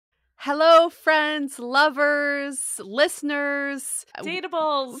Hello, friends, lovers, listeners,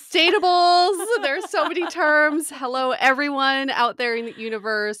 Dateables. dateables. There's so many terms. Hello, everyone out there in the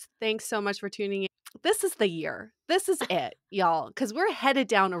universe. Thanks so much for tuning in. This is the year. This is it, y'all, because we're headed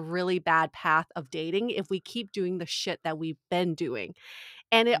down a really bad path of dating if we keep doing the shit that we've been doing.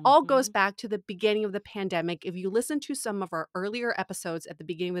 And it all goes Mhm. back to the beginning of the pandemic. If you listen to some of our earlier episodes at the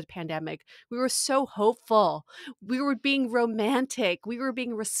beginning of the pandemic, we were so hopeful. We were being romantic. We were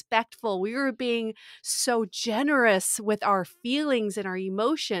being respectful. We were being so generous with our feelings and our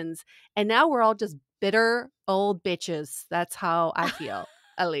emotions. And now we're all just bitter old bitches. That's how I feel,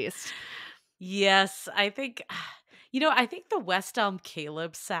 at least. Yes, I think I think the West Elm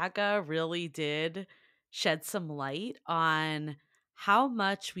Caleb saga really did shed some light on how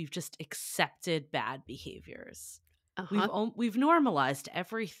much we've just accepted bad behaviors. Uh huh. We've normalized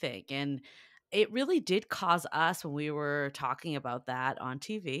everything, and it really did cause us when we were talking about that on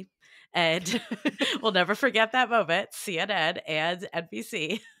TV. And we'll never forget that moment, CNN and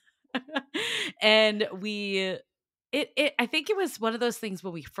NBC. And I think it was one of those things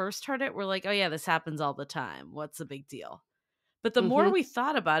when we first heard it, we're like, "Oh yeah, this happens all the time. What's the big deal?" But the more Mm-hmm. we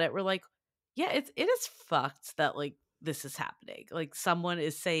thought about it, we're like, "Yeah, it is fucked that like this is happening." Like someone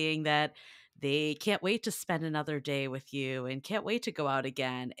is saying that they can't wait to spend another day with you and can't wait to go out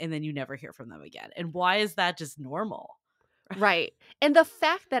again, and then you never hear from them again. And why is that just normal? Right. And the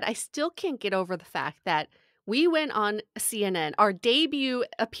fact that I still can't get over the fact that we went on CNN. Our debut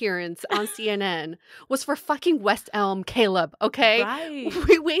appearance on CNN was for fucking West Elm Caleb, okay? Right.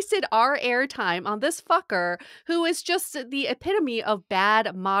 We wasted our airtime on this fucker who is just the epitome of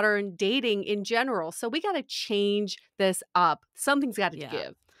bad modern dating in general. So we got to change this up. Something's got to Yeah.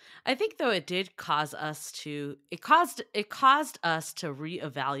 give. I think though it did cause us to it caused us to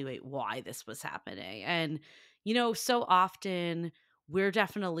reevaluate why this was happening. And so often we're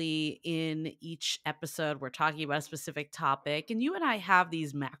definitely in each episode we're talking about a specific topic, and you and I have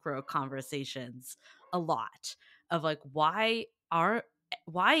these macro conversations a lot of like why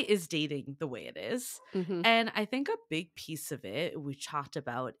is dating the way it is? Hmm. And I think a big piece of it we talked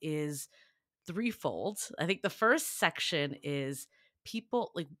about is threefold. I think the first section is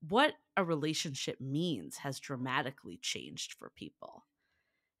people like what a relationship means has dramatically changed for people.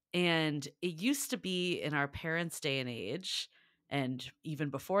 And it used to be in our parents' day and age, and even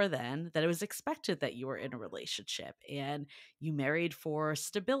before then, that it was expected that you were in a relationship and you married for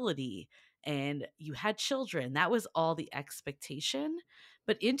stability and you had children. That was all the expectation.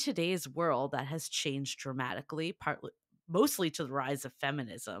 But in today's world, that has changed dramatically, partly mostly to the rise of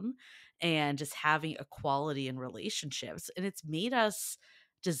feminism and just having equality in relationships. And it's made us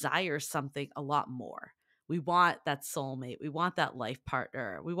desire something a lot more. We want that soulmate. We want that life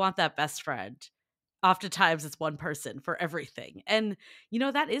partner. We want that best friend. Oftentimes, it's one person for everything. And,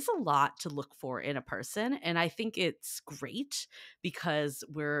 that is a lot to look for in a person. And I think it's great because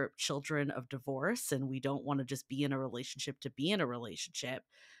we're children of divorce and we don't want to just be in a relationship to be in a relationship.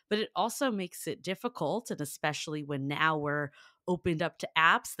 But it also makes it difficult. And especially when now we're opened up to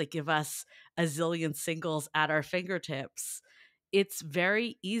apps that give us a zillion singles at our fingertips, it's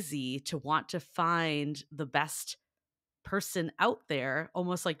very easy to want to find the best person out there,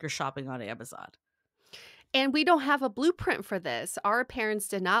 almost like you're shopping on Amazon. And we don't have a blueprint for this. Our parents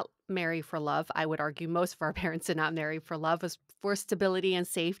did not marry for love. I would argue most of our parents did not marry for love. It was for stability and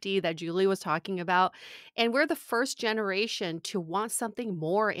safety that Julie was talking about. And we're the first generation to want something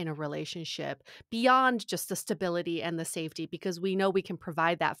more in a relationship beyond just the stability and the safety because we know we can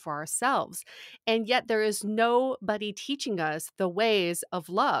provide that for ourselves. And yet there is nobody teaching us the ways of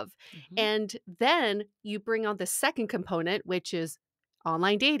love. Mhm. And then you bring on the second component, which is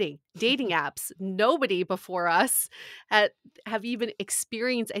online dating apps. Nobody before us had have even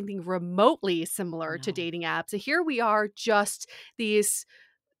experienced anything remotely similar to No. dating apps. And here we are, just these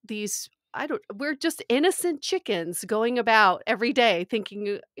I don't we're just innocent chickens going about every day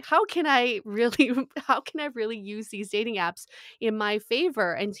thinking, how can I really how can I really use these dating apps in my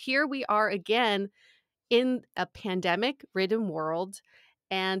favor? And here we are again in a pandemic ridden world,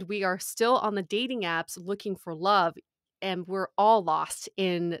 and we are still on the dating apps looking for love, and we're all lost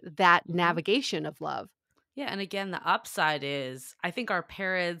in that Mhm. navigation of love. Yeah, and again, the upside is I think our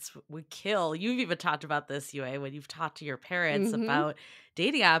parents would kill. You've even talked about this, Yue, when you've talked to your parents Mhm. about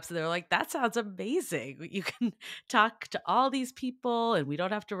dating apps, and they're like, that sounds amazing. You can talk to all these people, and we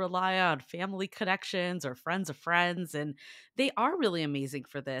don't have to rely on family connections or friends of friends. And they are really amazing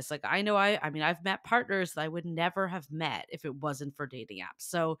for this. Like I mean, I've met partners that I would never have met if it wasn't for dating apps.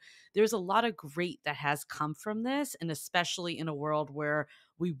 So there's a lot of great that has come from this, and especially in a world where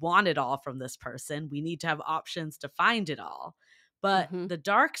we want it all from this person. We need to have options to find it all. But Mhm. the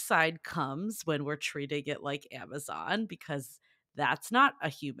dark side comes when we're treating it like Amazon because that's not a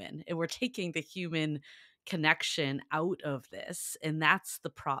human, and we're taking the human connection out of this, and that's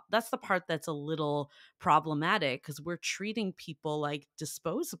the part that's a little problematic because we're treating people like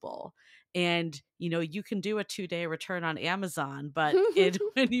disposable. And you can do a 2-day return on Amazon, but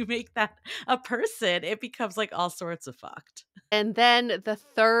when you make that a person, it becomes like all sorts of fucked. And then the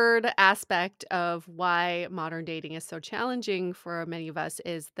third aspect of why modern dating is so challenging for many of us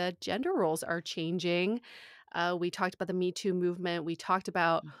is the gender roles are changing. We talked about the Me Too movement. We talked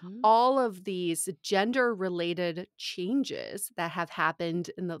about Mhm. all of these gender related changes that have happened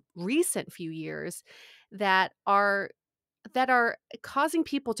in the recent few years that are causing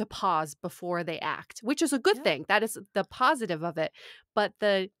people to pause before they act, which is a good Yep. thing. That is the positive of it. But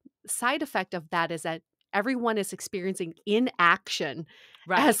the side effect of that is that everyone is experiencing inaction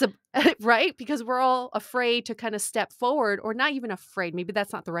Right. as a right? Because we're all afraid to kind of step forward, or not even afraid, maybe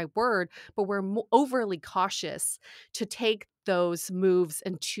that's not the right word, but we're overly cautious to take those moves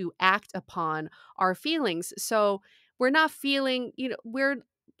and to act upon our feelings. So we're not feeling, we're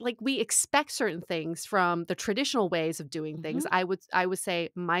like we expect certain things from the traditional ways of doing things. Mhm. I would say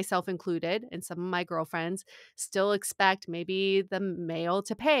myself included and some of my girlfriends still expect maybe the male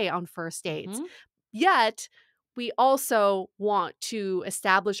to pay on first dates. Mhm. Yet we also want to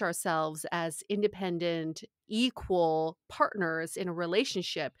establish ourselves as independent, equal partners in a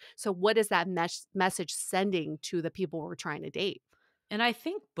relationship. So what is that message sending to the people we're trying to date? And I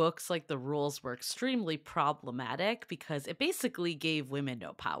think books like The Rules were extremely problematic because it basically gave women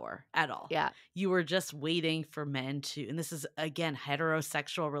no power at all. Yeah. You were just waiting for men to, and this is again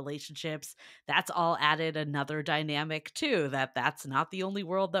heterosexual relationships. That's all added another dynamic too, that's not the only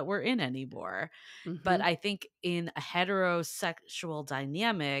world that we're in anymore. But Mhm. I think in a heterosexual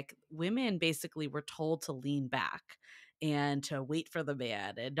dynamic, women basically were told to lean back and to wait for the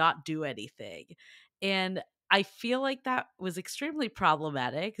man and not do anything. And I feel like that was extremely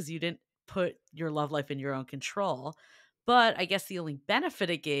problematic because you didn't put your love life in your own control. But I guess the only benefit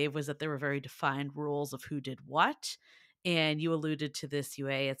it gave was that there were very defined rules of who did what. And you alluded to this,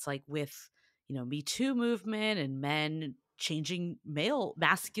 UA. It's like with, Me Too movement and men changing male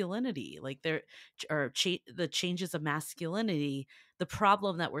masculinity, like the changes of masculinity. The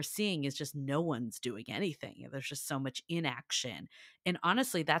problem that we're seeing is just no one's doing anything. There's just so much inaction. And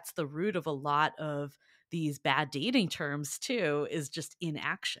honestly, that's the root of a lot of these bad dating terms too, is just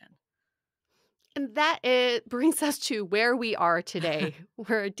inaction. And that it brings us to where we are today,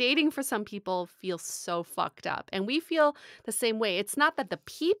 where dating for some people feels so fucked up. And we feel the same way. It's not that the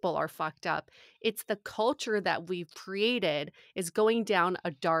people are fucked up, it's the culture that we've created is going down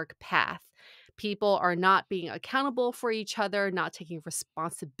a dark path. People are not being accountable for each other, not taking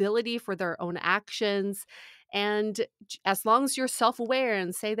responsibility for their own actions. And as long as you're self aware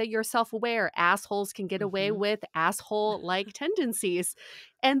and say that you're self aware, assholes can get away Mhm. with asshole like tendencies.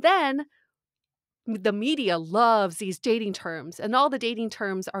 And then the media loves these dating terms, and all the dating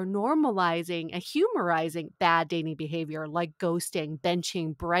terms are normalizing and humorizing bad dating behavior like ghosting,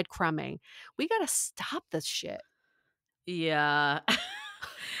 benching, breadcrumbing. We gotta stop this shit. Yeah.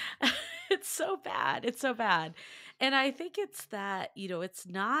 It's so bad, it's so bad. And I think it's that, it's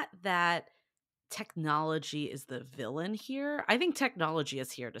not that technology is the villain here. I think technology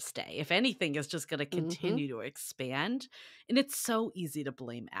is here to stay. If anything, it's just going to Mhm. continue to expand. And it's so easy to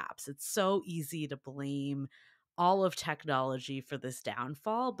blame apps. It's so easy to blame all of technology for this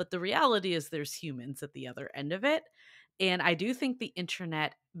downfall. But the reality is, there's humans at the other end of it. And I do think the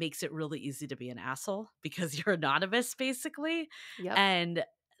internet makes it really easy to be an asshole because you're anonymous, basically. Yep. And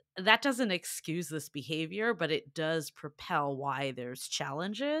that doesn't excuse this behavior, but it does propel why there's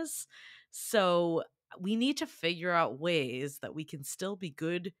challenges. So we need to figure out ways that we can still be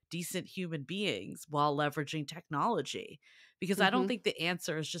good, decent human beings while leveraging technology. Because I don't Mhm. think the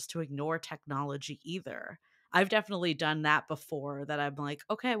answer is just to ignore technology either. I've definitely done that before, that I'm like,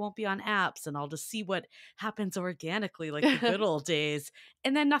 okay, I won't be on apps and I'll just see what happens organically like the good old days.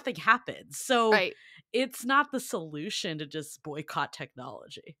 And then nothing happens. So Right. it's not the solution to just boycott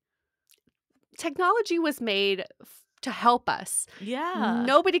technology. Technology was made to help us. Yeah.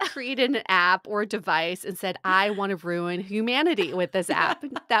 Nobody created an app or device and said, I want to ruin humanity with this app.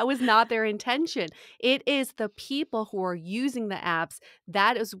 That was not their intention. It is the people who are using the apps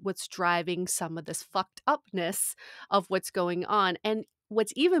that is what's driving some of this fucked upness of what's going on. And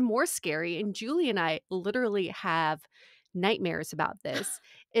what's even more scary, and Julie and I literally have nightmares about this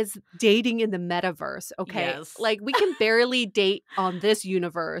is dating in the metaverse, okay? Yes. Like, we can barely date on this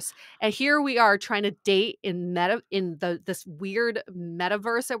universe, and here we are trying to date in this weird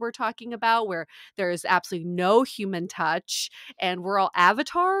metaverse that we're talking about where there is absolutely no human touch and we're all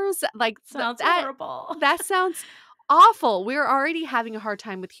avatars. Like, Sounds that horrible. that sounds awful. We're already having a hard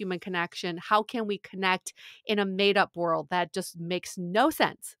time with human connection. How can we connect in a made up world? That just makes no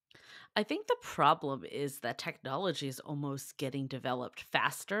sense. I think the problem is that technology is almost getting developed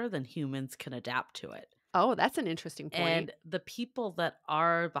faster than humans can adapt to it. Oh, that's an interesting point. And the people that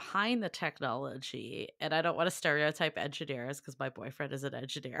are behind the technology, and I don't want to stereotype engineers because my boyfriend is an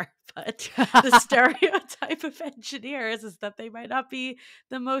engineer, but the stereotype of engineers is that they might not be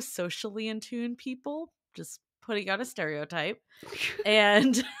the most socially in tune people, just putting out a stereotype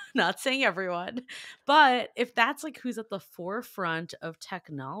and not saying everyone. But if that's like who's at the forefront of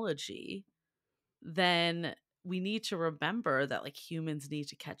technology, then we need to remember that like humans need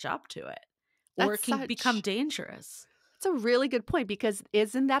to catch up to it or That's it can become such dangerous. That's a really good point because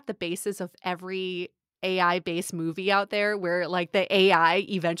isn't that the basis of every AI-based movie out there where, like, the AI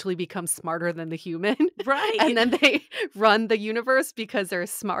eventually becomes smarter than the human, and Right. then they run the universe because they're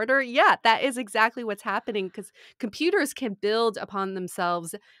smarter? Yeah, that is exactly what's happening because computers can build upon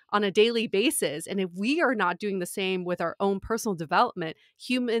themselves on a daily basis, and if we are not doing the same with our own personal development,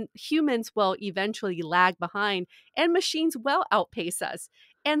 humans will eventually lag behind, and machines will outpace us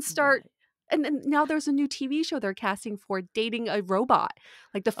and start Right. and then now there's a new TV show they're casting for dating a robot.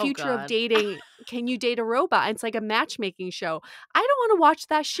 Like, the Oh future of god. dating, can you date a robot? It's like a matchmaking show. I don't wanna watch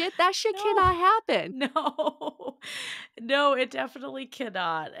that shit. That shit No. cannot happen. No. No, it definitely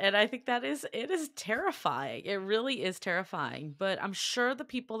cannot. And I think it is terrifying. It really is terrifying. But I'm sure the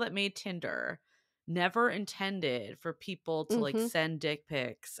people that made Tinder never intended for people to like Mhm. send dick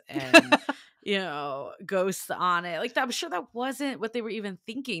pics and ghosts on it. Like I'm sure that wasn't what they were even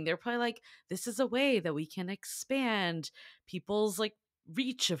thinking. They're probably like, this is a way that we can expand people's like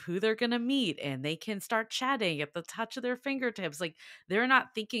reach of who they're going to meet and they can start chatting at the touch of their fingertips. Like they're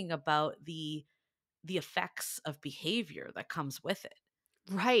not thinking about the effects of behavior that comes with it.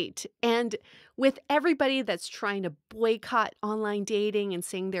 Right. And with everybody that's trying to boycott online dating and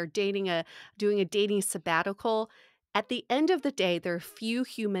saying they're doing a dating sabbatical, at the end of the day, there are few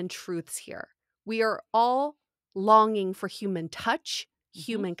human truths here. We are all longing for human touch, Mhm.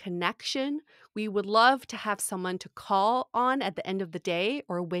 human connection. We would love to have someone to call on at the end of the day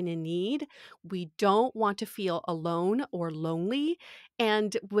or when in need. We don't want to feel alone or lonely.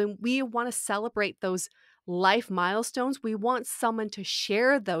 And when we want to celebrate those life milestones, we want someone to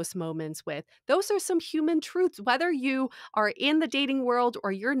share those moments with. Those are some human truths. Whether you are in the dating world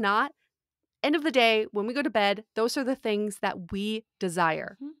or you're not, end of the day, when we go to bed, those are the things that we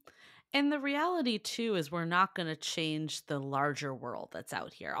desire. Mhm. And the reality too is we're not going to change the larger world that's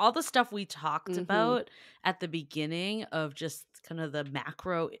out here. All the stuff we talked Mhm. about at the beginning of just kind of the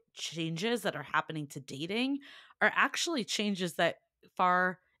macro changes that are happening to dating are actually changes that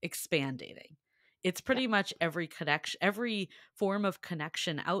far expand dating. It's Yeah. pretty much every connection, every form of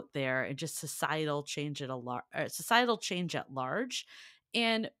connection out there, and just societal change at large.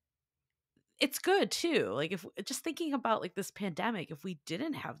 And it's good too. Like if just thinking about like this pandemic, if we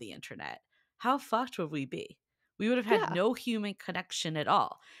didn't have the internet, how fucked would we be? We would have had Yeah. no human connection at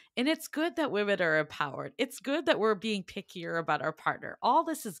all. And it's good that women are empowered. It's good that we're being pickier about our partner. All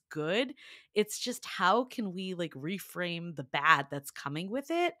this is good. It's just how can we like reframe the bad that's coming with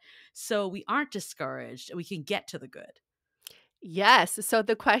it so we aren't discouraged and we can get to the good. Yes. So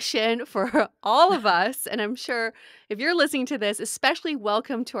the question for all of us, and I'm sure if you're listening to this, especially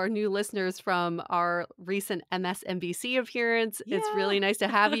welcome to our new listeners from our recent MSNBC appearance. It's Yeah. really nice to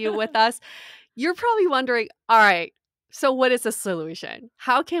have you with us. You're probably wondering, all right, so what is the solution?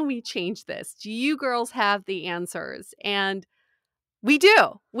 How can we change this? Do you girls have the answers? And we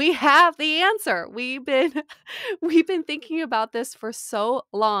do. We have the answer. We've been thinking about this for so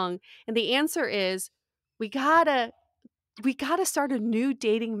long, and the answer is we gotta start a new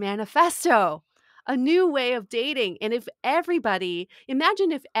dating manifesto, a new way of dating. And if everybody,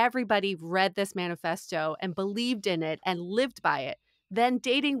 imagine if everybody read this manifesto and believed in it and lived by it, then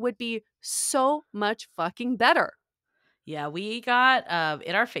dating would be so much fucking better. Yeah, we got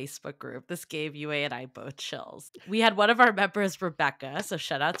in our Facebook group, this gave Yue and I both chills. We had one of our members, Rebecca. So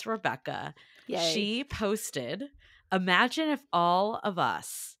shout out to Rebecca. Yay. She posted, imagine if all of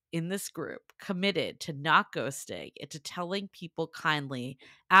us in this group committed to not ghosting and to telling people kindly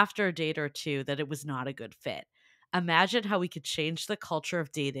after a date or two that it was not a good fit. Imagine how we could change the culture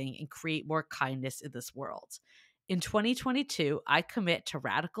of dating and create more kindness in this world. In 2022, I commit to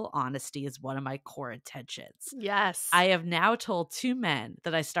radical honesty as one of my core intentions. Yes. I have now told two men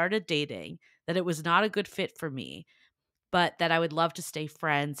that I started dating that it was not a good fit for me, but that I would love to stay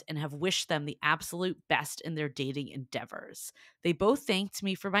friends and have wished them the absolute best in their dating endeavors. They both thanked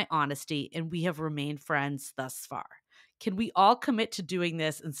me for my honesty, and we have remained friends thus far. Can we all commit to doing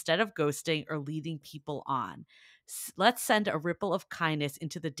this instead of ghosting or leading people on? Let's send a ripple of kindness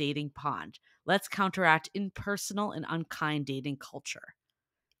into the dating pond. Let's counteract impersonal and unkind dating culture.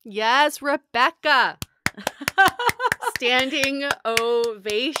 Yes, Rebecca. Standing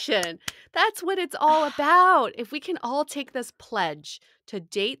ovation. That's what it's all about. If we can all take this pledge to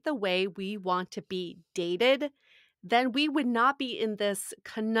date the way we want to be dated, then we would not be in this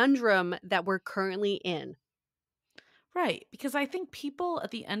conundrum that we're currently in. Right, because I think people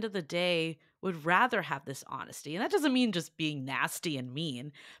at the end of the day would rather have this honesty. And that doesn't mean just being nasty and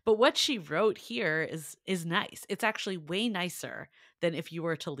mean, but what she wrote here is nice. It's actually way nicer than if you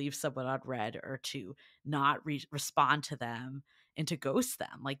were to leave someone on red or to not respond to them and to ghost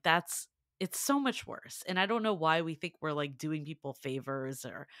them. Like that's it's so much worse. And I don't know why we think we're like doing people favors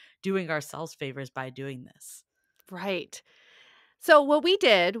or doing ourselves favors by doing this. Right. So what we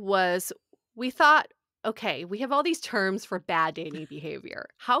did was we thought, okay, we have all these terms for bad dating behavior.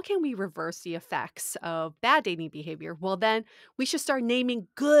 How can we reverse the effects of bad dating behavior? Well, then we should start naming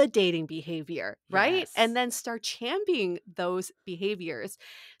good dating behavior, right? And Yes. then start championing those behaviors.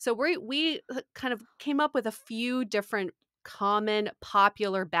 So we kind of came up with a few different common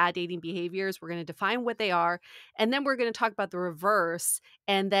popular bad dating behaviors. We're going to define what they are, and then we're going to talk about the reverse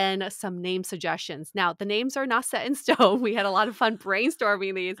and then some name suggestions. Now, the names are not set in stone. We had a lot of fun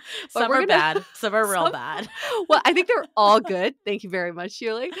brainstorming these, but Some we're are gonna bad, some are real some bad. well, I think they're all good. Thank you very much,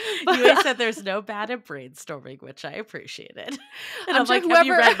 Julie. You But said there's no bad at brainstorming, which I appreciated. And I'm I'm sure like, "Have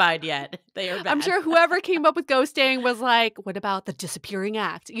you whoever read mine yet? They are I'm bad." sure whoever came up with ghosting was like, "What about the disappearing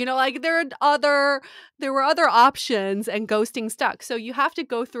act?" Like there were other options and ghosting stuck. So you have to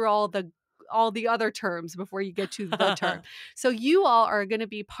go through all the other terms before you get to the term. So you all are going to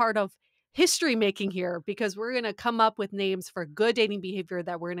be part of history making here because we're going to come up with names for good dating behavior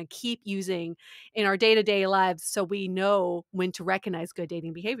that we're going to keep using in our day-to-day lives so we know when to recognize good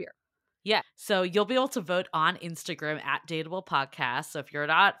dating behavior. Yeah, so you'll be able to vote on Instagram at Dateable Podcast. So if you're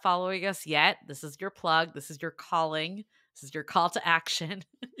not following us yet, this is your plug, this is your calling, this is your call to action.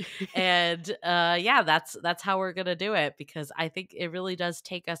 And, yeah, that's how we're gonna do it because I think it really does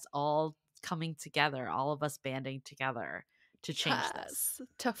take us all coming together, all of us banding together to change this. Yes,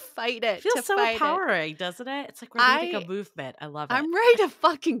 to fight it, Feels to so fight it. empowering, doesn't it? It's like we're leading a I movement. I love it. I'm ready to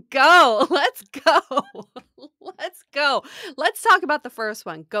fucking go. Let's go. Let's go. Let's talk about the first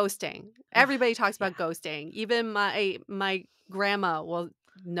one, ghosting. Ugh, Everybody talks yeah. about ghosting. Even my grandma will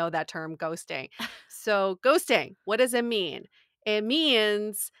know that term ghosting. So, ghosting, what does it mean? It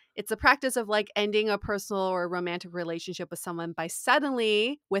means it's the practice of like ending a personal or romantic relationship with someone by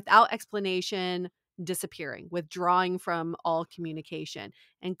suddenly, without explanation, disappearing, withdrawing from all communication.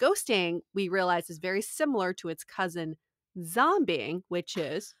 And ghosting, we realize, is very similar to its cousin zombieing, which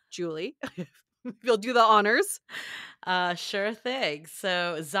is Julie. You'll do the honors. Sure thing.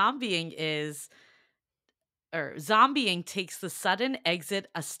 So zombieing takes the sudden exit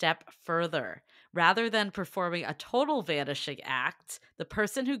a step further. Rather than performing a total vanishing act, the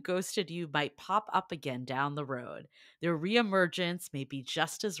person who ghosted you might pop up again down the road. Their reemergence may be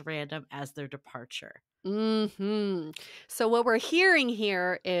just as random as their departure. So what we're hearing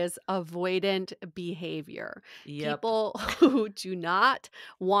here is avoidant behavior. Yep. People who do not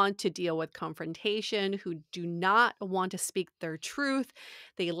want to deal with confrontation, who do not want to speak their truth.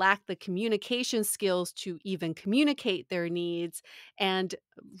 They lack the communication skills to even communicate their needs. And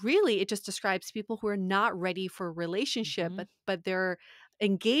really, it just describes people who are not ready for a relationship, hmm but they're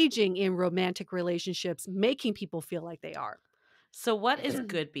engaging in romantic relationships, making people feel like they are. So, what is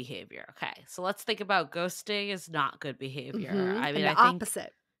good behavior? Okay. So, let's think about ghosting is not good behavior. I mean, And the I think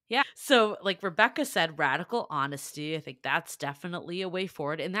opposite. yeah. So, like Rebecca said, radical honesty, I think that's definitely a way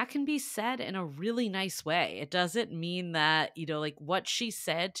forward. And that can be said in a really nice way. It doesn't mean that, like what she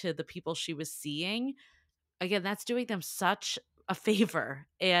said to the people she was seeing, again, that's doing them such a favor.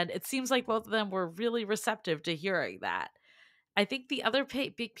 And it seems like both of them were really receptive to hearing that. I think the other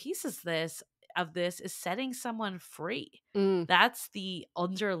big piece is this is setting someone free. Mm. That's the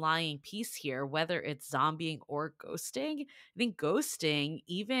underlying piece here, whether it's zombieing or ghosting. I think ghosting,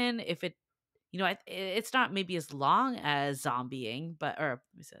 even if it's not maybe as long as zombieing, but or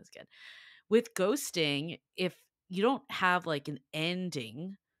let me say this again. With ghosting, if you don't have like an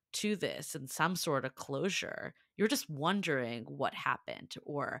ending to this and some sort of closure. You're just wondering what happened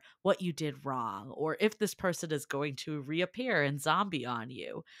or what you did wrong or if this person is going to reappear and zombie on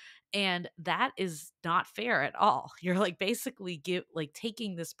you. And that is not fair at all. You're like basically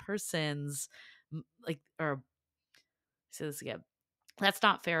taking this person's or say this again. That's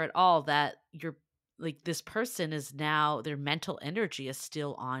not fair at all that you're like this person is now their mental energy is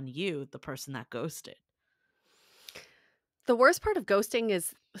still on you, the person that ghosted. The worst part of ghosting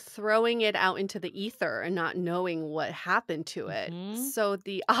is throwing it out into the ether and not knowing what happened to it. Mhm. So,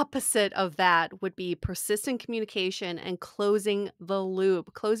 the opposite of that would be persistent communication and closing the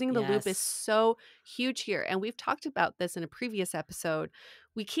loop. Closing the loop is Yes. so huge here. And we've talked about this in a previous episode.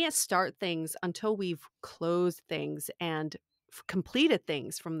 We can't start things until we've closed things and completed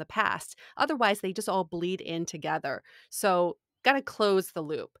things from the past. Otherwise, they just all bleed in together. So, got to close the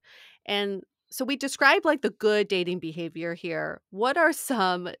loop. And so we described like the good dating behavior here. What are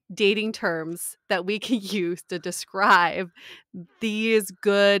some dating terms that we can use to describe these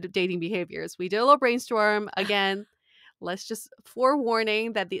good dating behaviors? We did a little brainstorm. Again, let's just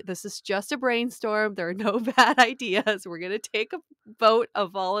forewarning that this is just a brainstorm. There are no bad ideas. We're going to take a vote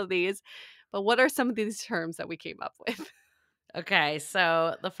of all of these. But what are some of these terms that we came up with? Okay,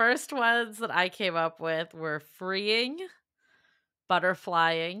 so the first ones that I came up with were freeing,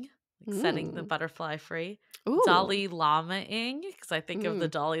 butterflying, like setting the Mm. butterfly free, Ooh. Dalai Lama-ing, because I think of the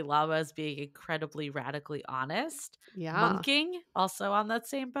Mm. Dalai Lama as being incredibly radically honest. Yeah. Monking, also on that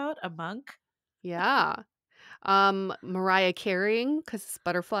same boat, a monk. Yeah. Mariah carrying because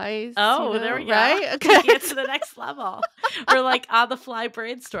butterflies, Oh, there we go. right? Okay. Taking it to the next level. We're like on the fly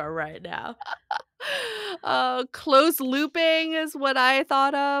brainstorm right now. Close looping is what I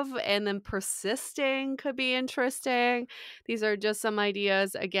thought of, and then persisting could be interesting. These are just some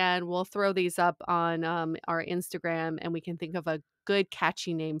ideas. Again, we'll throw these up on, our Instagram, and we can think of a good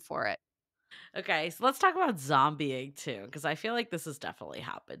catchy name for it. Okay, so let's talk about zombieing too, because I feel like this has definitely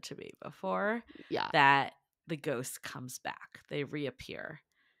happened to me before Yeah. that the ghost comes back, they reappear.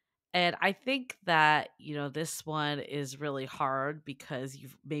 And I think that, this one is really hard because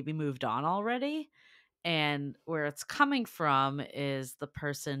you've maybe moved on already. And where it's coming from is the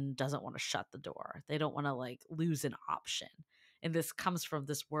person doesn't want to shut the door. They don't want to like lose an option. And this comes from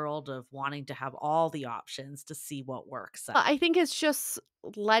this world of wanting to have all the options to see what works I out. think it's just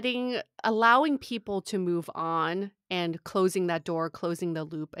allowing people to move on and closing that door, closing the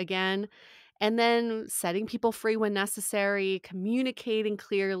loop again, and then setting people free when necessary, communicating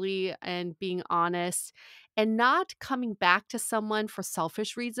clearly and being honest, and not coming back to someone for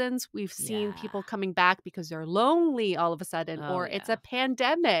selfish reasons. We've seen Yeah. people coming back because they're lonely all of a sudden, Oh, or it's a yeah.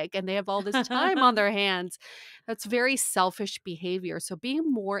 pandemic and they have all this time on their hands. That's very selfish behavior. So being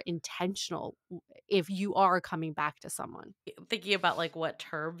more intentional if you are coming back to someone. Thinking about like what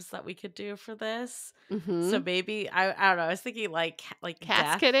terms that we could do for this. So Mhm. maybe I don't know. I was thinking like death,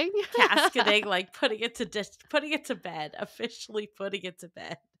 Casketing? casketing, like putting it to bed, officially putting it to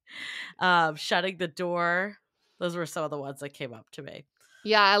bed. Shutting the door. Those were some of the ones that came up to me.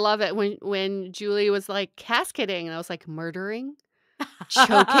 Yeah, I love it when Julie was like, "Casketing," and I was like, "Murdering?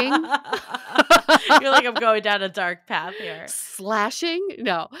 Choking? You're like, I'm going down a dark path here. Slashing?"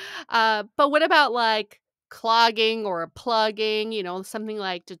 No. But what about, like, clogging or plugging, something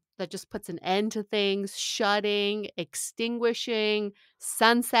like that just puts an end to things, shutting, extinguishing,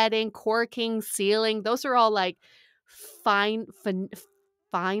 sunsetting, corking, sealing. Those are all, like, fine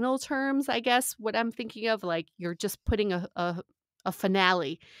final terms, I guess, what I'm thinking of, like, you're just putting a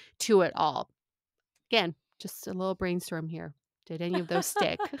finale to it all. Again, just a little brainstorm here. Did any of those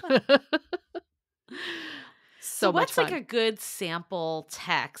stick? So So much what's like fun. a good sample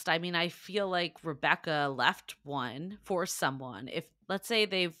text? I mean, I feel like Rebecca left one for someone. If let's say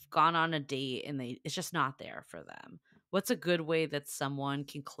they've gone on a date and it's just not there for them. What's a good way that someone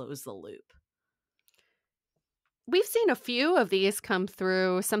can close the loop? We've seen a few of these come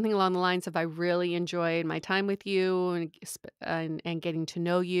through, something along the lines of, "I really enjoyed my time with you and getting to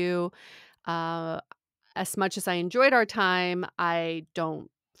know you. Uh, as much as I enjoyed our time, I don't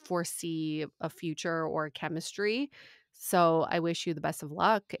foresee a future or chemistry. So I wish you the best of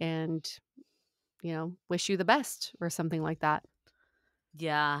luck and, wish you the best," or something like that.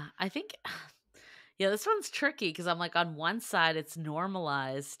 Yeah, I think yeah, this one's tricky because I'm like on one side it's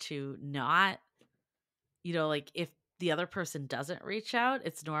normalized to not, like if the other person doesn't reach out,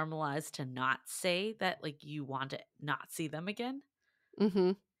 it's normalized to not say that like you want to not see them again.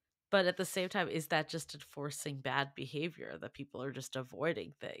 Mhm. But at the same time, is that just enforcing bad behavior that people are just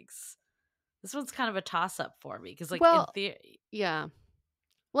avoiding things? This one's kind of a toss up for me because, like, in Well, theory, yeah.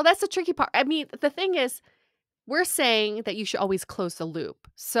 Well, that's the tricky part. I mean, the thing is, We're saying that you should always close the loop.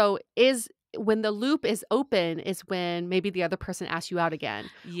 So is when the loop is open is when maybe the other person asks you out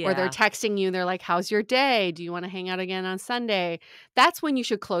again, or they're Yeah. texting you and they're like, "How's your day? Do you wanna hang out again on Sunday?" That's when you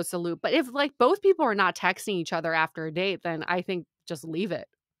should close the loop. But if, like, both people are not texting each other after a date, then I think just leave it.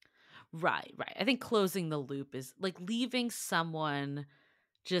 Right, right. I think closing the loop is like leaving someone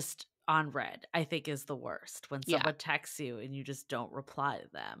just on red, I think is the worst when Yeah, someone texts you and you just don't reply to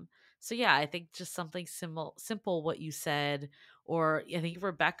them. So yeah, I think just something simple what you said, or I think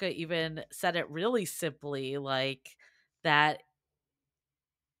Rebecca even said it really simply, like that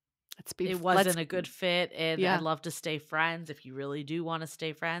it let's wasn't a good fit and I'd yeah. love to stay friends if you really do want to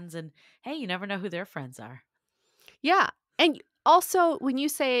stay friends. And hey, you never know who their friends are. Yeah, and also, when you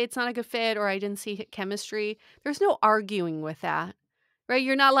say it's not a good fit or I didn't see chemistry, there's no arguing with that, right?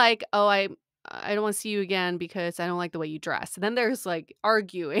 You're not like, "Oh, I don't wanna see you again because I don't like the way you dress." And then there's, like,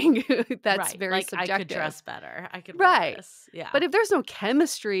 arguing that's Right. very Like I could subjective. dress better. I could wear Right. this. Yeah. But if there's no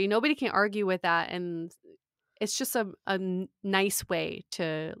chemistry, nobody can argue with that, and it's just a nice way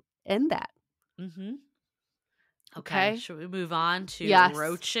to end that, Mhm. Okay, okay? should we move on to Yes.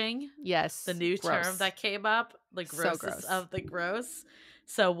 roaching? The Yes. new term Gross. that came up, the So grossest gross. of the gross.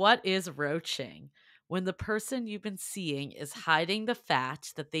 So, what is roaching? When the person you've been seeing is hiding the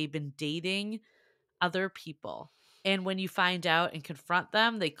fact that they've been dating other people. And when you find out and confront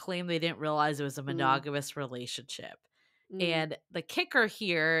them, they claim they didn't realize it was a Mm, monogamous relationship. mm, And the kicker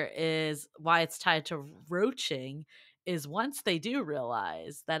here is why it's tied to roaching is once they do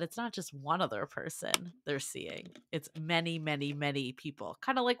realize that it's not just one other person they're seeing, it's many, many, many people.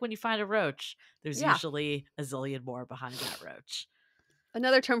 Kind of like when you find a roach, there's yeah. usually a zillion more behind that roach.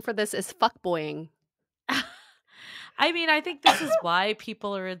 Another term for this is fuckboying. I mean, I think this is why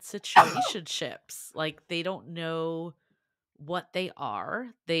people are in situationships. Like they don't know what they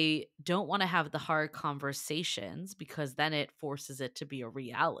are. They don't want to have the hard conversations because then it forces it to be a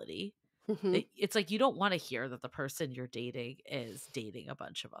reality. Mhm, It's like you don't want to hear that the person you're dating is dating a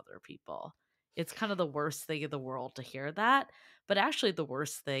bunch of other people. It's kind of the worst thing in the world to hear that. But actually, the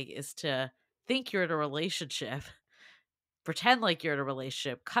worst thing is to think you're in a relationship, pretend like you're in a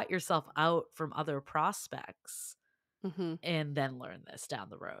relationship, cut yourself out from other prospects, mhm. and then learn this down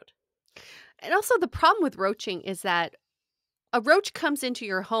the road. And also the problem with roaching is that a roach comes into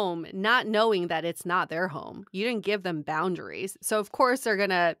your home not knowing that it's not their home. You didn't give them boundaries. So of course they're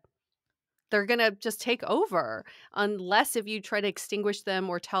gonna just take over unless if you try to extinguish them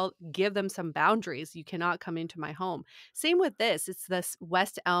or give them some boundaries. You cannot come into my home. Same with this. It's this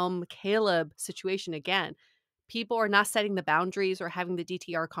West Elm Caleb situation again. People are not setting the boundaries or having the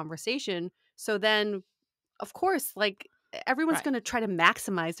DTR conversation. So then of course, like everyone's Right. gonna try to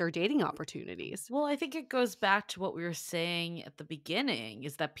maximize their dating opportunities. Well, I think it goes back to what we were saying at the beginning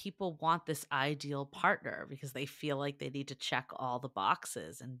is that people want this ideal partner because they feel like they need to check all the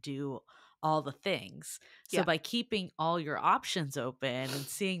boxes and do all the things. So Yeah. by keeping all your options open and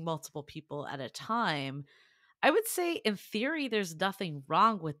seeing multiple people at a time, I would say, in theory, there's nothing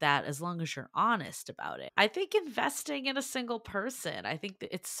wrong with that as long as you're honest about it. I think investing in a single person, I think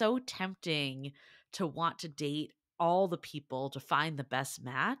that it's so tempting to want to date all the people to find the best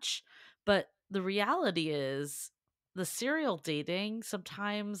match. But the reality is, the serial dating,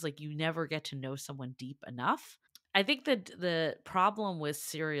 sometimes like you never get to know someone deep enough. I think that the problem with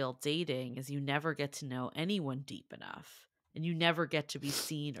serial dating is you never get to know anyone deep enough and you never get to be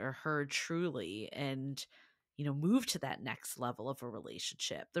seen or heard truly. And move to that next level of a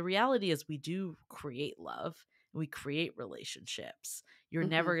relationship. The reality is we do create love and we create relationships. You're Mhm.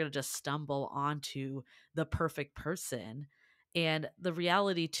 never going to just stumble onto the perfect person. And the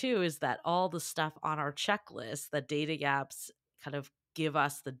reality too is that all the stuff on our checklist that dating apps kind of give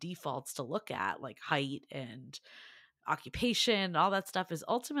us the defaults to look at, like height and occupation, all that stuff is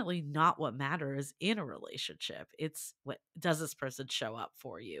ultimately not what matters in a relationship. It's what does this person show up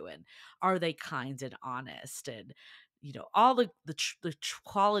for you and are they kind and honest and all the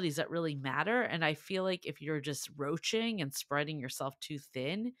qualities that really matter. And I feel like if you're just roaching and spreading yourself too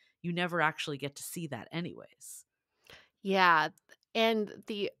thin, you never actually get to see that anyways. Yeah, and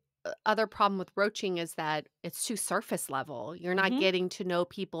the other problem with roaching is that it's too surface level. You're not Mhm. getting to know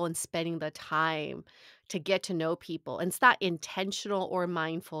people and spending the time to get to know people. And it's not intentional or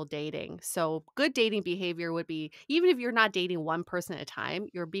mindful dating. So, good dating behavior would be even if you're not dating one person at a time,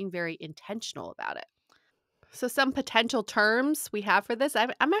 you're being very intentional about it. So, some potential terms we have for this,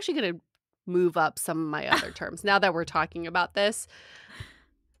 I'm actually going to move up some of my other terms now that we're talking about this.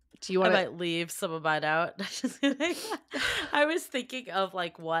 Do you I want to? might leave some of mine out. Just kidding. I was thinking of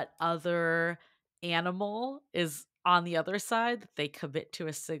like what other animal is on the other side that they commit to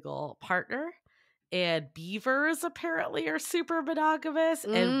a single partner. And beavers apparently are super monogamous,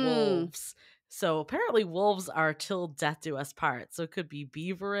 and Mm, wolves. So apparently wolves are till death do us part. So it could be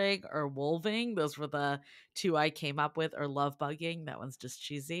beavering or wolving. Those were the two I came up with, or love bugging. That one's just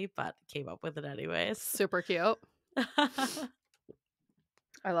cheesy, but came up with it anyways. super cute.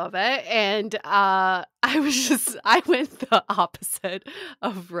 I love it, and, I went the opposite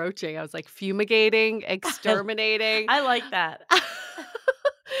of roaching. I was, like, fumigating, I exterminating. I like that.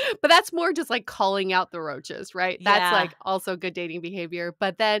 But that's more just, like, calling out the roaches, right? That's, Yeah, like, also good dating behavior,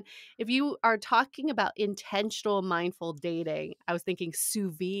 but then if you are talking about intentional mindful dating, I was thinking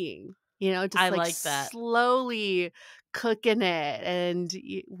sous videing, I just, like, like that. slowly cooking it, and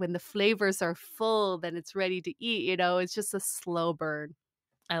y when the flavors are full, then it's ready to eat, it's just a slow burn.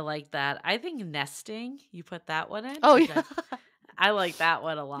 I like that. I think nesting, you put that one in, Oh, which yeah. I like that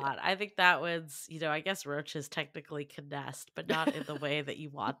one a Yeah. lot. I think that one's, I guess roaches technically can nest, but not in the way that you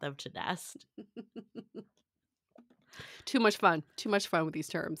want them to nest. Too much fun with these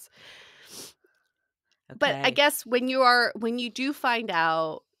terms. But I Okay. guess when you do find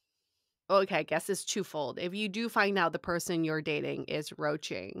out okay, I guess it's twofold. If you do find out the person you're dating is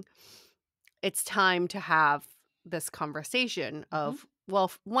roaching, it's time to have this conversation Mhm, of,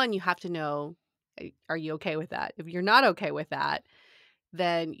 well, 1, you have to know, are you okay with that? If you're not okay with that,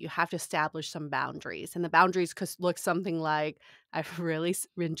 then you have to establish some boundaries. And the boundaries could look something like, I've really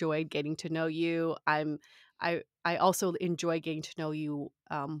enjoyed getting to know you. I also enjoy getting to know you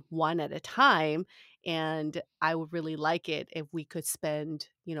one at a time. And I would really like it if we could spend,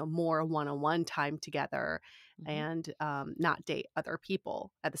 more one-on-one time together mhm. and not date other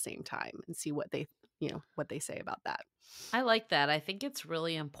people at the same time and see what they say about that. I like that. I think it's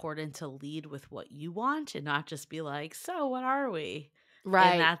really important to lead with what you want and not just be like, "So, what are we?"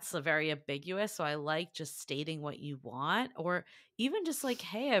 And Right. that's a very ambiguous, so I like just stating what you want, or even just like,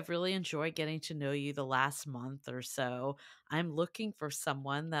 "Hey, I've really enjoyed getting to know you the last month or so. I'm looking for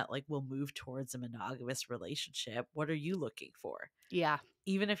someone that like will move towards a monogamous relationship. What are you looking for?" Yeah.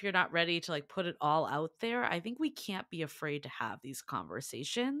 Even if you're not ready to like put it all out there, I think we can't be afraid to have these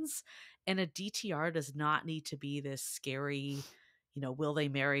conversations. And a DTR does not need to be this scary, will they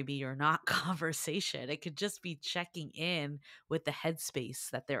marry me or not conversation. It could just be checking in with the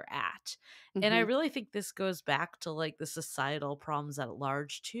headspace that they're at. And I Hmm. really think this goes back to like the societal problems at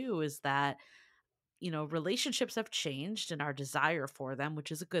large too, is that relationships have changed and our desire for them,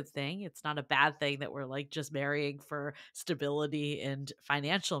 which is a good thing. It's not a bad thing that we're like just marrying for stability and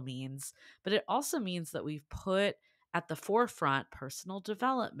financial means, but it also means that we've put at the forefront personal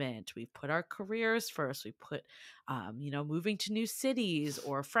development. We've put our careers first. We put, moving to new cities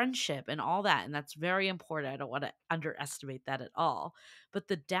or friendship and all that. And that's very important. I don't want to underestimate that at all. But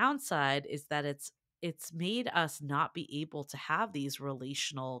the downside is that it's made us not be able to have these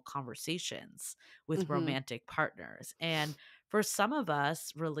relational conversations with Hmm. romantic partners. And for some of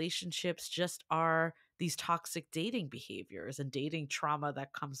us, relationships just are these toxic dating behaviors and dating trauma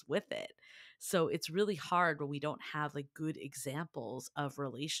that comes with it. So it's really hard when we don't have like good examples of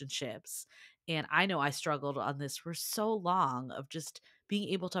relationships. And I know I struggled on this for so long of just being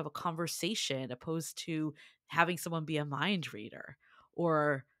able to have a conversation opposed to having someone be a mind reader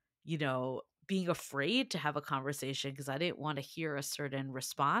or, being afraid to have a conversation because I didn't want to hear a certain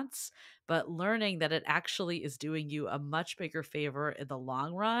response, but learning that it actually is doing you a much bigger favor in the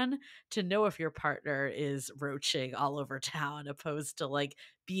long run to know if your partner is roaching all over town opposed to like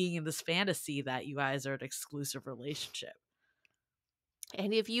being in this fantasy that you guys are an exclusive relationship.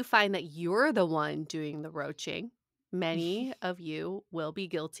 And if you find that you're the one doing the roaching, many of you will be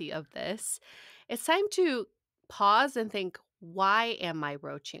guilty of this. It's time to pause and think, why am I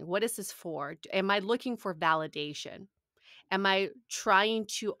roaching? What is this for? Am I looking for validation? Am I trying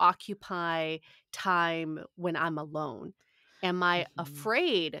to occupy time when I'm alone? Am I Mhm.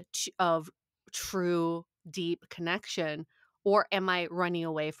 afraid of true, deep connection? Or am I running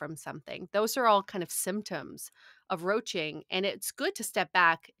away from something? Those are all kind of symptoms of roaching. And it's good to step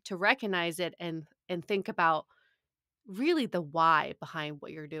back to recognize it and think about really the why behind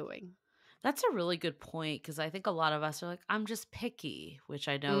what you're doing. That's a really good point because I think a lot of us are like, I'm just picky, which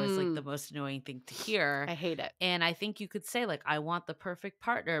I know is like the Mm, most annoying thing to hear. I hate it. And I think you could say, like, I want the perfect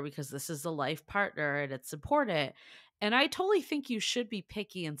partner because this is the life partner and it's important. And I totally think you should be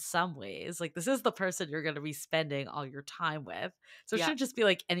picky in some ways. Like, this is the person you're going to be spending all your time with. So it Yeah. shouldn't just be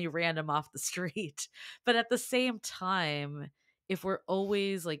like any random off the street. But at the same time, if we're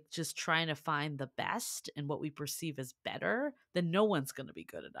always like just trying to find the best and what we perceive as better, then no one's going to be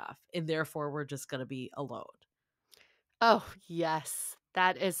good enough. And therefore, we're just going to be alone. Oh, yes.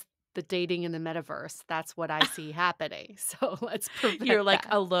 That is. the dating in the metaverse. That's what I see happening. So let's prevent You're, like,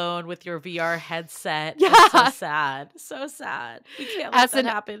 that. alone with your VR headset. It's so Yeah, sad, so sad. We can't let as that an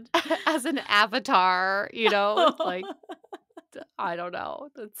happen. as an avatar, it's like I don't know.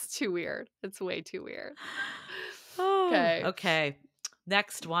 That's too weird. It's way too weird. Oh, Okay. okay.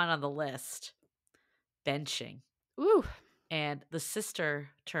 Next one on the list, benching, Ooh. and the sister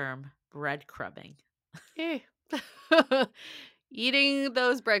term, breadcrumbing. Eh. Eating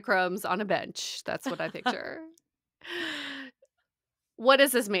those breadcrumbs on a bench. That's what I picture. What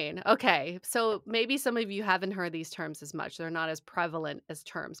does this mean? Okay, so maybe some of you haven't heard these terms as much. They're not as prevalent as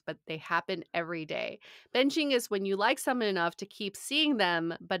terms, but they happen every day. Benching is when you like someone enough to keep seeing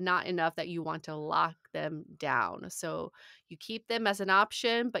them, but not enough that you want to lock them down. So you keep them as an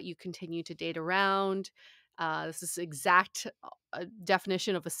option, but you continue to date around. This is exact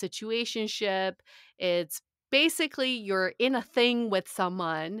definition of a situationship. It's basically you're in a thing with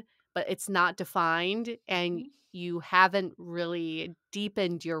someone, but it's not defined, and Mhm. you haven't really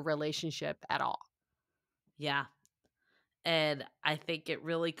deepened your relationship at all. Yeah, and I think it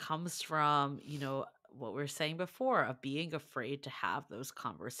really comes from, what we were saying before of being afraid to have those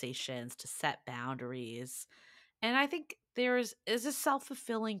conversations, to set boundaries. And I think is a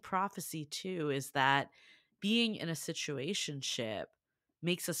self-fulfilling prophecy too, is that being in a situationship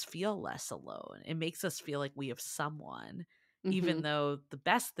makes us feel less alone. It makes us feel like we have someone, even Mhm. though the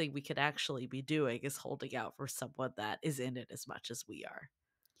best thing we could actually be doing is holding out for someone that is in it as much as we are.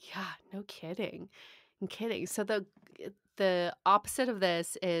 Yeah, no kidding. I'm kidding. So the opposite of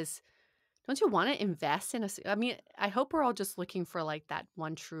this is don't you wanna invest in I mean, I hope we're all just looking for, like, that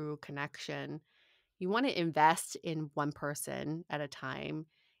one true connection. You wanna invest in one person at a time,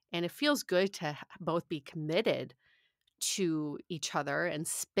 and it feels good to both be committed to each other and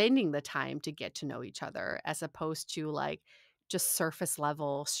spending the time to get to know each other as opposed to like just surface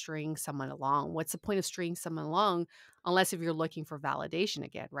level string someone along. What's the point of stringing someone along unless if you're looking for validation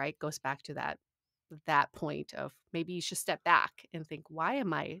again, right? Goes back to that point of maybe you should step back and think, why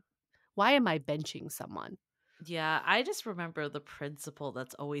am I benching someone? Yeah, I just remember the principle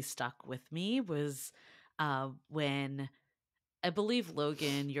that's always stuck with me was when I believe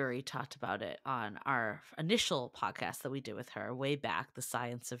Logan Yuri talked about it on our initial podcast that we did with her way back, The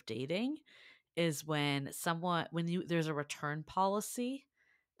Science of Dating, is when there's a return policy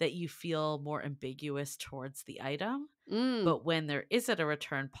that you feel more ambiguous towards the item. Mm, But when there isn't a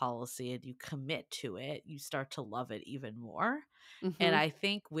return policy and you commit to it, you start to love it even more. And mhm. I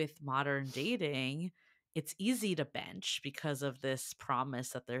think with modern dating, it's easy to bench because of this promise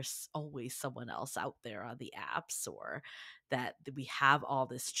that there's always someone else out there on the apps, or that we have all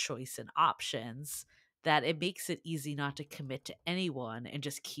this choice and options, that it makes it easy not to commit to anyone and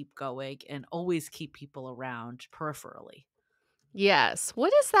just keep going and always keep people around peripherally. Yes.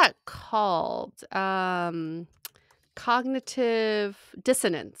 What is that called? Cognitive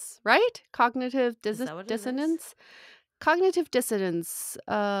dissonance, right? Cognitive Is that what it is? dissonance? Cognitive dissonance,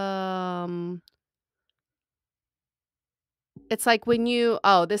 it's like when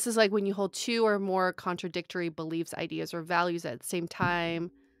this is like when you hold 2 or more contradictory beliefs, ideas, or values at the same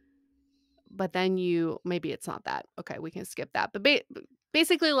time, but then maybe it's not that. Okay, we can skip that. But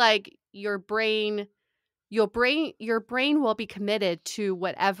basically, like, your brain will be committed to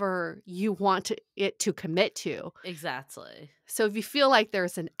whatever you want it to commit to. Exactly. So if you feel like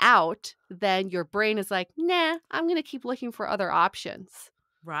there's an out, then your brain is like, "Nah, I'm gonna keep looking for other options."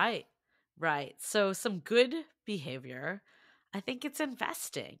 Right. Right. So some good behavior, I think it's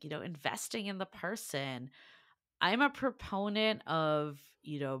investing, investing in the person. I'm a proponent of,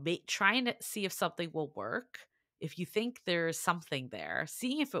 trying to see if something will work. If you think there's something there,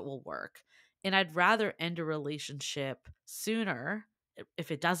 seeing if it will work. And I'd rather end a relationship sooner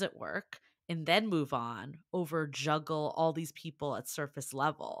if it doesn't work and then move on over juggle all these people at surface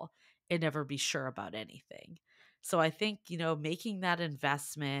level and never be sure about anything. So I think, making that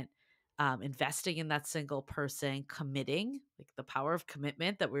investment, investing in that single person, committing, like the power of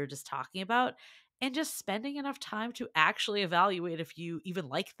commitment that we were just talking about, and just spending enough time to actually evaluate if you even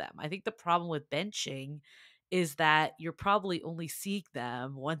like them. I think the problem with benching is that you're probably only seeing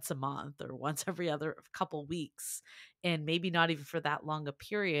them once a month or once every other couple weeks, and maybe not even for that long a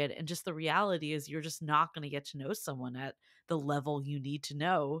period. And just the reality is you're just not going to get to know someone at the level you need to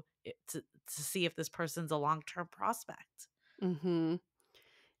know to see if this person's a long-term prospect. Mhm.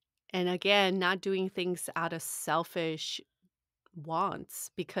 And again, not doing things out of selfish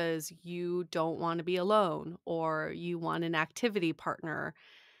wants because you don't wanna be alone or you want an activity partner.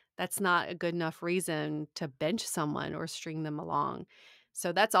 That's not a good enough reason to bench someone or string them along.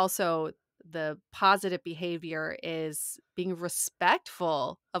 So that's also the positive behavior is being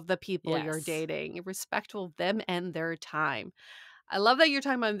respectful of the people you're Yes. dating, respectful of them and their time. I love that you're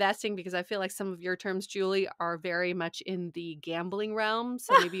talking about investing because I feel like some of your terms, Julie, are very much in the gambling realm.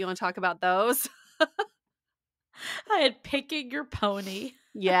 So maybe you want to talk about those. I had picking your pony.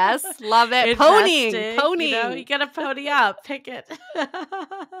 Yes, love it. Ponying, Investing, you ponying. gotta pony up, pick it.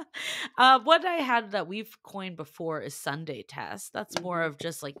 What I had that we've coined before is Sunday test. That's more Mhm. of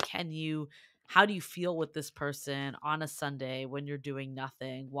just like, how do you feel with this person on a Sunday when you're doing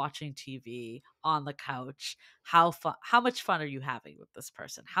nothing, watching TV on the couch? How much fun are you having with this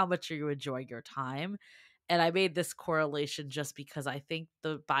person? How much are you enjoying your time? And I made this correlation just because I think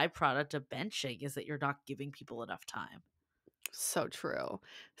the byproduct of benching is that you're not giving people enough time. So true.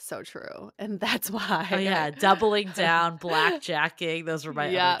 So true. And that's Oh, why yeah, doubling down, blackjacking, those were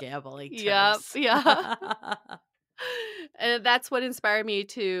my other Yep. gambling Yep. terms. Yeah. And that's what inspired me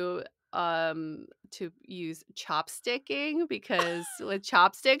to use chopsticking because with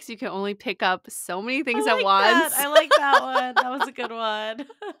chopsticks you can only pick up so many things at once. I like that one, that was a good one.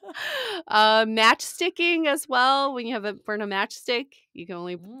 Matchsticking as well, when you have a burn a matchstick, you can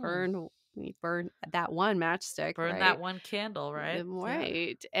only Mm, burn that one matchstick, burn that right? one candle, right? Yeah.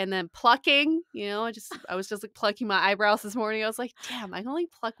 Right, and then plucking, I was just, like, plucking my eyebrows this morning, I was like, "Damn, I can only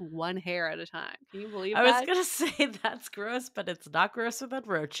pluck one hair at a time." Can you believe I was that? gonna say that's gross, but it's not grosser than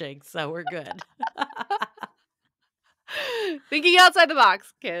roaching, so we're good. Thinking outside the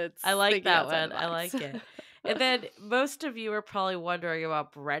box, kids. I like Thinking that outside the one. I box. like it. And then most of you are probably wondering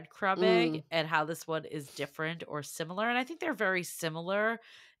about breadcrumbing Mm, and how this one is different or similar. And I think they're very similar.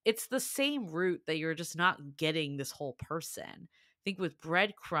 It's the same root that you're just not getting this whole person. I think with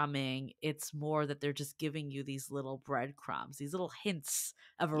breadcrumbing, it's more that they're just giving you these little breadcrumbs, these little hints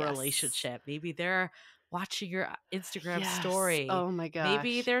of a yes. relationship. Maybe they're watching your Instagram Yes. story. Oh my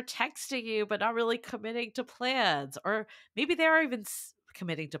Maybe gosh. they're texting you, but not really committing to plans. Or maybe they're even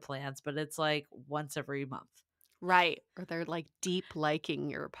committing to plans, but it's like once every month. Right, or they're, like, deep liking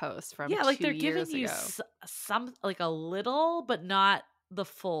your post from Yeah, like 2 they're giving years you ago. some, like a little, but not the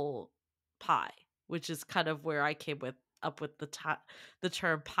full pie, which is kind of where I came with up with the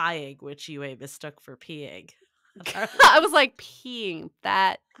term pieing, which UA mistook for peeing. They're I like, was like, "Peeing,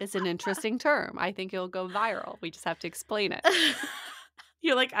 that is an interesting term. I think it'll go viral. We just have to explain it."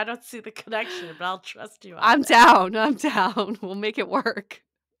 you're like, I don't see the connection, but I'll trust you on I'm this. down, I'm down. We'll make it work.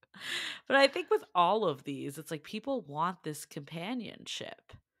 But I think with all of these, it's like people want this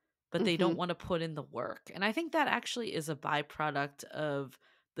companionship, but they don't Mhm, want to put in the work. And I think that actually is a byproduct of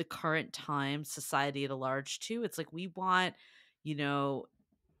the current time society at a large too. It's like you know,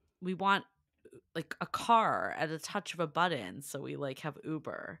 we want like a car at a touch of a button. So we like have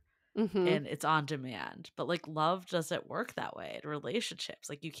Uber mhm, and it's on demand. But like love doesn't work that way in relationships.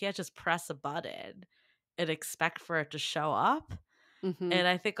 Like you can't just press a button and expect for it to show up. mhm. And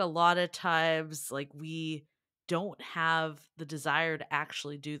I think a lot of times, like, we don't have the desire to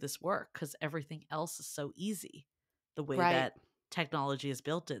actually do this work because everything else is so easy the way Right. that technology has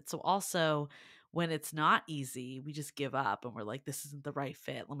built it. So, also, when it's not easy, we just give up and we're like, this isn't the right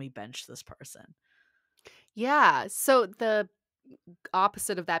fit. Let me bench this person. Yeah, so the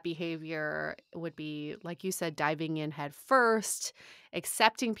opposite of that behavior would be, like you said, diving in head first,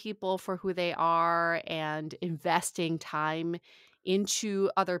 accepting people for who they are, and investing time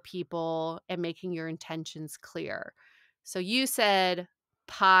into other people and making your intentions clear. So you said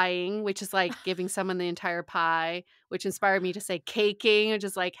pieing, which is like giving someone the entire pie, which inspired me to say caking, which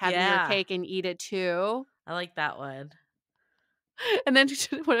is like having your Yeah, cake and eat it too. I like that one. And then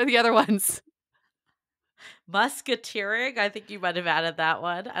what are the other ones? Musketeering, I think you might have added that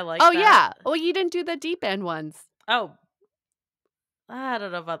one. I Oh, like that. yeah. Well, you didn't do the deep end ones. Oh, I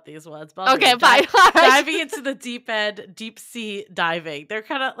don't know about these ones, but I'll do Okay, them. fine. All right. Diving into the deep end, deep sea diving. They're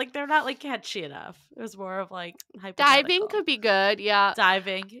kind of like they're not like catchy enough. It was more of like Diving hypothetical. could be good, yeah.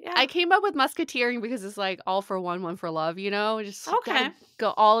 Diving, yeah. I came up with musketeering because it's like all for one for love, just you gotta Okay.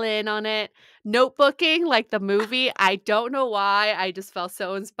 go all in on it. Notebooking, like the movie, I don't know why, I just felt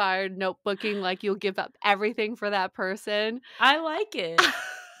so inspired. Notebooking, like you'll give up everything for that person I like it.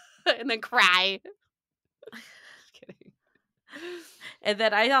 and then cry. Just kidding. And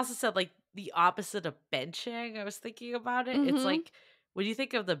then I also said like the opposite of benching. I was thinking about it. It's Mhm. like when you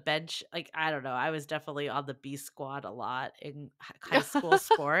think of the bench, like I don't know, I was definitely on the B squad a lot in high school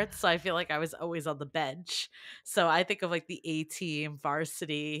sports. So I feel like I was always on the bench. So I think of like the A team,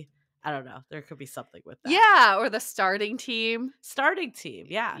 varsity. I don't know. There could be something with that. Yeah, or the starting team. Starting team,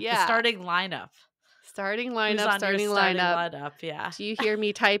 yeah, the Yeah. starting lineup. Starting Who's lineup, on your starting starting lineup. lineup? Yeah. Do you hear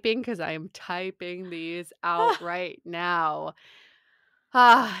me typing? Because I am typing these out right now.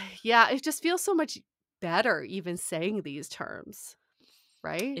 Yeah, it just feels so much better even saying these terms,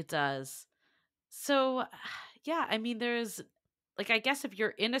 right? It does. So, yeah, I mean, there's like, I guess if you're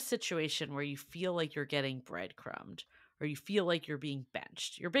in a situation where you feel like you're getting breadcrumbed or you feel like you're being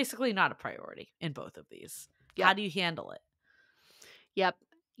benched, you're basically not a priority in both of these. How Yep. do you handle it? Yep.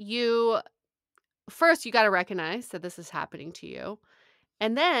 You first you got to recognize that this is happening to you.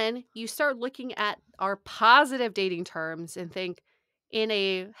 And then you start looking at our positive dating terms and think in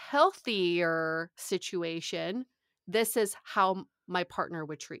a healthier situation, this is how my partner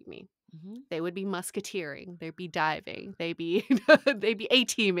would treat me. Hmm. They would be musketeering, they'd be diving, they'd be they'd be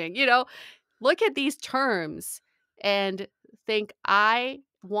A-teaming, Look at these terms and think I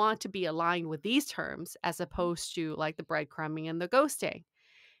want to be aligned with these terms as opposed to like the breadcrumbing and the ghosting.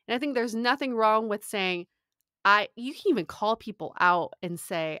 And I think there's nothing wrong with saying I you can even call people out and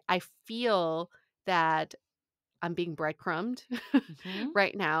say, "I feel that I'm being breadcrumbed Hmm.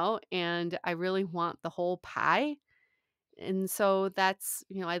 right now, and I really want the whole pie." And so that's,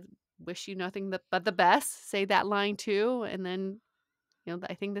 I wish you nothing but the best. Say that line too, and then,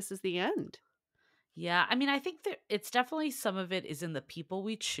 I think this is the end. Yeah, I mean, I think that it's definitely some of it is in the people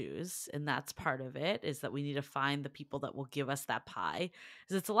we choose, and that's part of it is that we need to find the people that will give us that pie.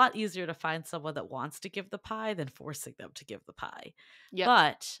 Because it's a lot easier to find someone that wants to give the pie than forcing them to give the pie. Yep.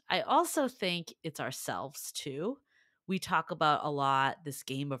 But I also think it's ourselves too. We talk about a lot this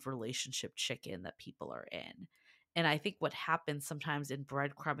game of relationship chicken that people are in. And I think what happens sometimes in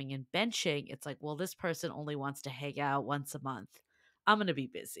breadcrumbing and benching, it's like, well, this person only wants to hang out once a month. I'm going to be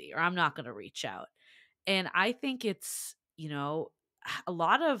busy or I'm not going to reach out, and I think it's, a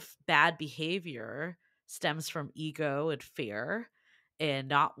lot of bad behavior stems from ego and fear and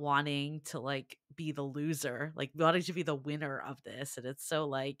not wanting to like be the loser, like wanting to be the winner of this. And it's so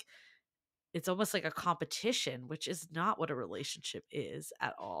like, it's almost like a competition, which is not what a relationship is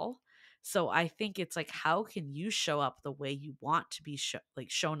at all. So I think it's like, how can you show up the way you want to be like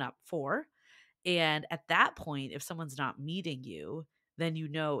shown up for? And at that point, if someone's not meeting you, then you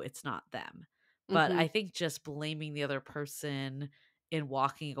know it's not them. But Mhm. I think just blaming the other person and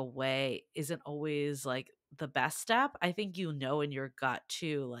walking away isn't always like the best step. I think you know in your gut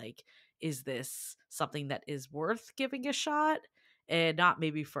too, like, is this something that is worth giving a shot? And not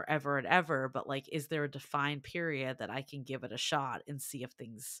maybe forever and ever, but like, is there a defined period that I can give it a shot and see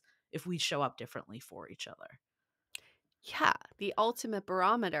if we show up differently for each other? Yeah, the ultimate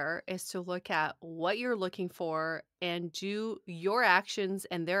barometer is to look at what you're looking for and do your actions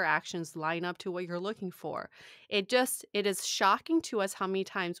and their actions line up to what you're looking for. It is shocking to us how many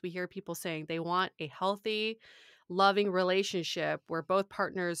times we hear people saying they want a healthy, loving relationship where both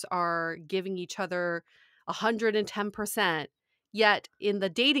partners are giving each other 110%. Yet in the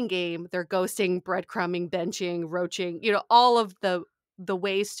dating game, they're ghosting, breadcrumbing, benching, roaching, all of the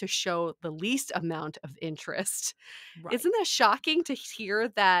ways to show the least amount of interest. Isn't Right. that shocking to hear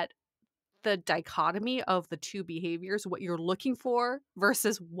that the dichotomy of the 2 behaviors, what you're looking for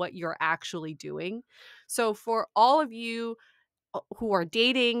versus what you're actually doing? So for all of you, who are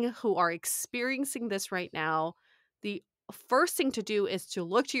dating, who are experiencing this right now, the first thing to do is to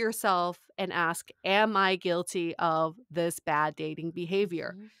look to yourself and ask, "Am I guilty of this bad dating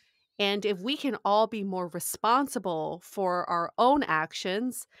behavior?" Mhm. And if we can all be more responsible for our own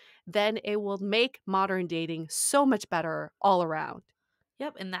actions, then it will make modern dating so much better all around.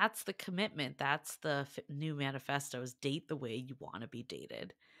 Yep, and that's the commitment. That's the new manifestos. Date the way you want to be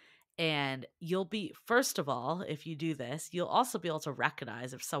dated. And you'll be, first of all, if you do this, you'll also be able to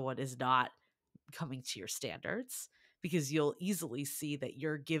recognize if someone is not coming to your standards because you'll easily see that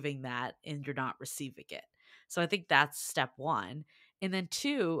you're giving that and you're not receiving it. So I think that's step one. And then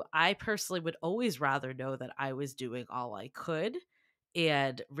two, I personally would always rather know that I was doing all I could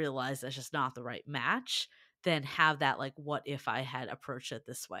and realize that's just not the right match than have that like, what if I had approached it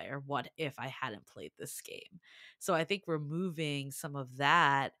this way or what if I hadn't played this game. So I think removing some of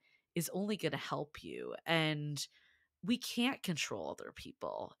that is only going to help you. And we can't control other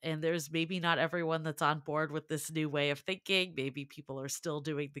people. And there's maybe not everyone that's on board with this new way of thinking. Maybe people are still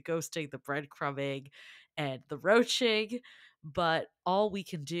doing the ghosting, the breadcrumbing, and the roaching. But all we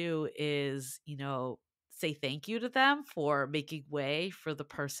can do is, say thank you to them for making way for the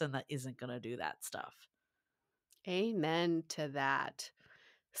person that isn't going to do that stuff. Amen to that.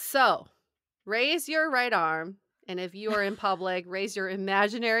 So, raise your right arm, and if you are in public, raise your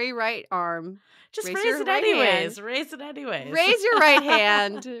imaginary right arm. Just Raise raise your it right hand. anyways. Raise it anyways. Raise your right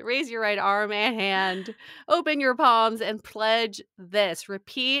hand, raise your right arm and hand, open your palms and pledge this.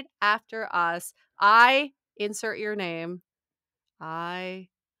 Repeat after us. I insert your name. I,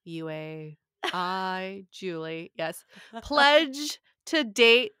 Yue, I, Julie, yes, pledge to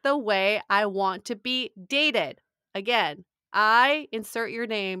date the way I want to be dated. Again, I insert your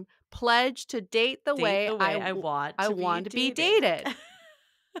name, pledge to date the Date way the way I want I to be want to be dated. dated.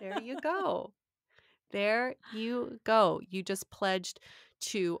 There you go. There you go. You just pledged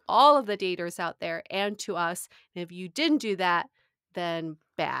to all of the daters out there and to us. And if you didn't do that, then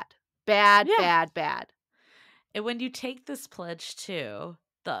bad. Bad, Yeah. bad, bad. And when you take this pledge too,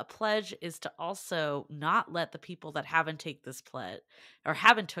 the pledge is to also not let the people that haven't take this pledge or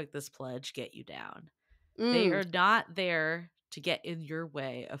haven't took this pledge get you down. They Mm, are not there to get in your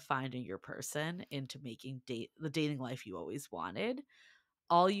way of finding your person into making the dating life you always wanted.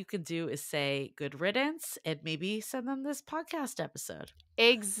 All you can do is say good riddance and maybe send them this podcast episode.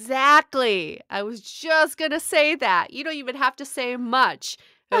 exactly. I was just going to say that. You don't even have to say much.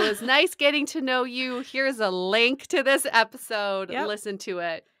 It was nice getting to know you. Here's a link to this episode. Yep. Listen to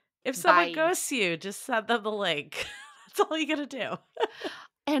it. If someone Bye. ghosts you, just send them the link. That's all you gotta do.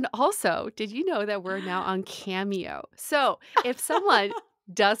 And also, did you know that we're now on Cameo? So if someone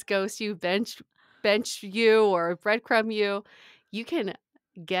does ghost you, bench you, or breadcrumb you, you can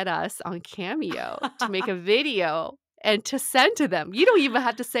get us on Cameo to make a video and to send to them. You don't even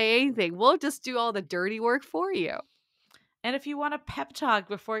have to say anything. We'll just do all the dirty work for you. And if you want a pep talk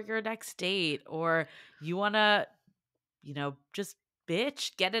before your next date, or you wanna, just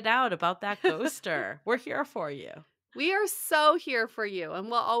bitch, get it out about that ghoster, we're here for you. We are so here for you and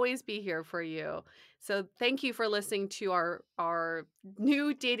we'll always be here for you. So thank you for listening to our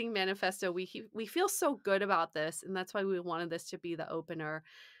new dating manifesto. We feel so good about this and that's why we wanted this to be the opener.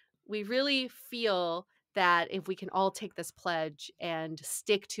 We really feel that if we can all take this pledge and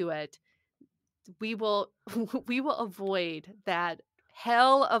stick to it, we will we will avoid that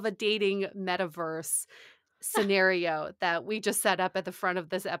hell of a dating metaverse scenario that we just set up at the front of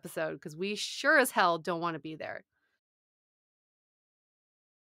this episode because we sure as hell don't want to be there.